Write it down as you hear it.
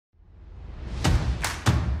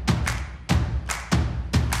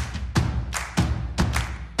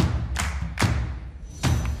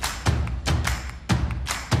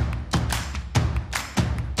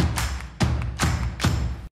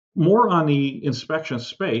More on the inspection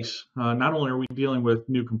space, not only are we dealing with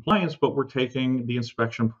new compliance, but we're taking the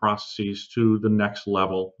inspection processes to the next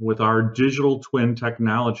level. With our digital twin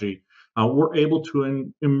technology, we're able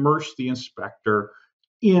to immerse the inspector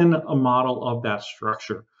in a model of that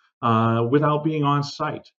structure without being on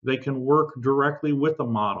site. They can work directly with the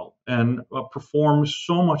model and perform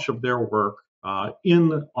so much of their work in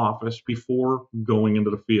the office before going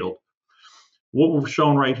into the field. What we've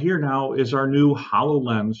shown right here now is our new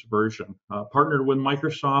HoloLens version. Partnered with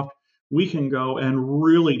Microsoft, we can go and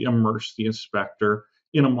really immerse the inspector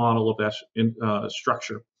in a model of that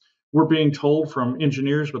structure. We're being told from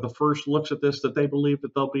engineers with the first looks at this that they believe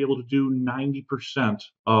that they'll be able to do 90%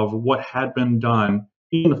 of what had been done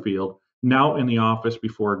in the field now in the office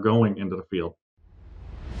before going into the field.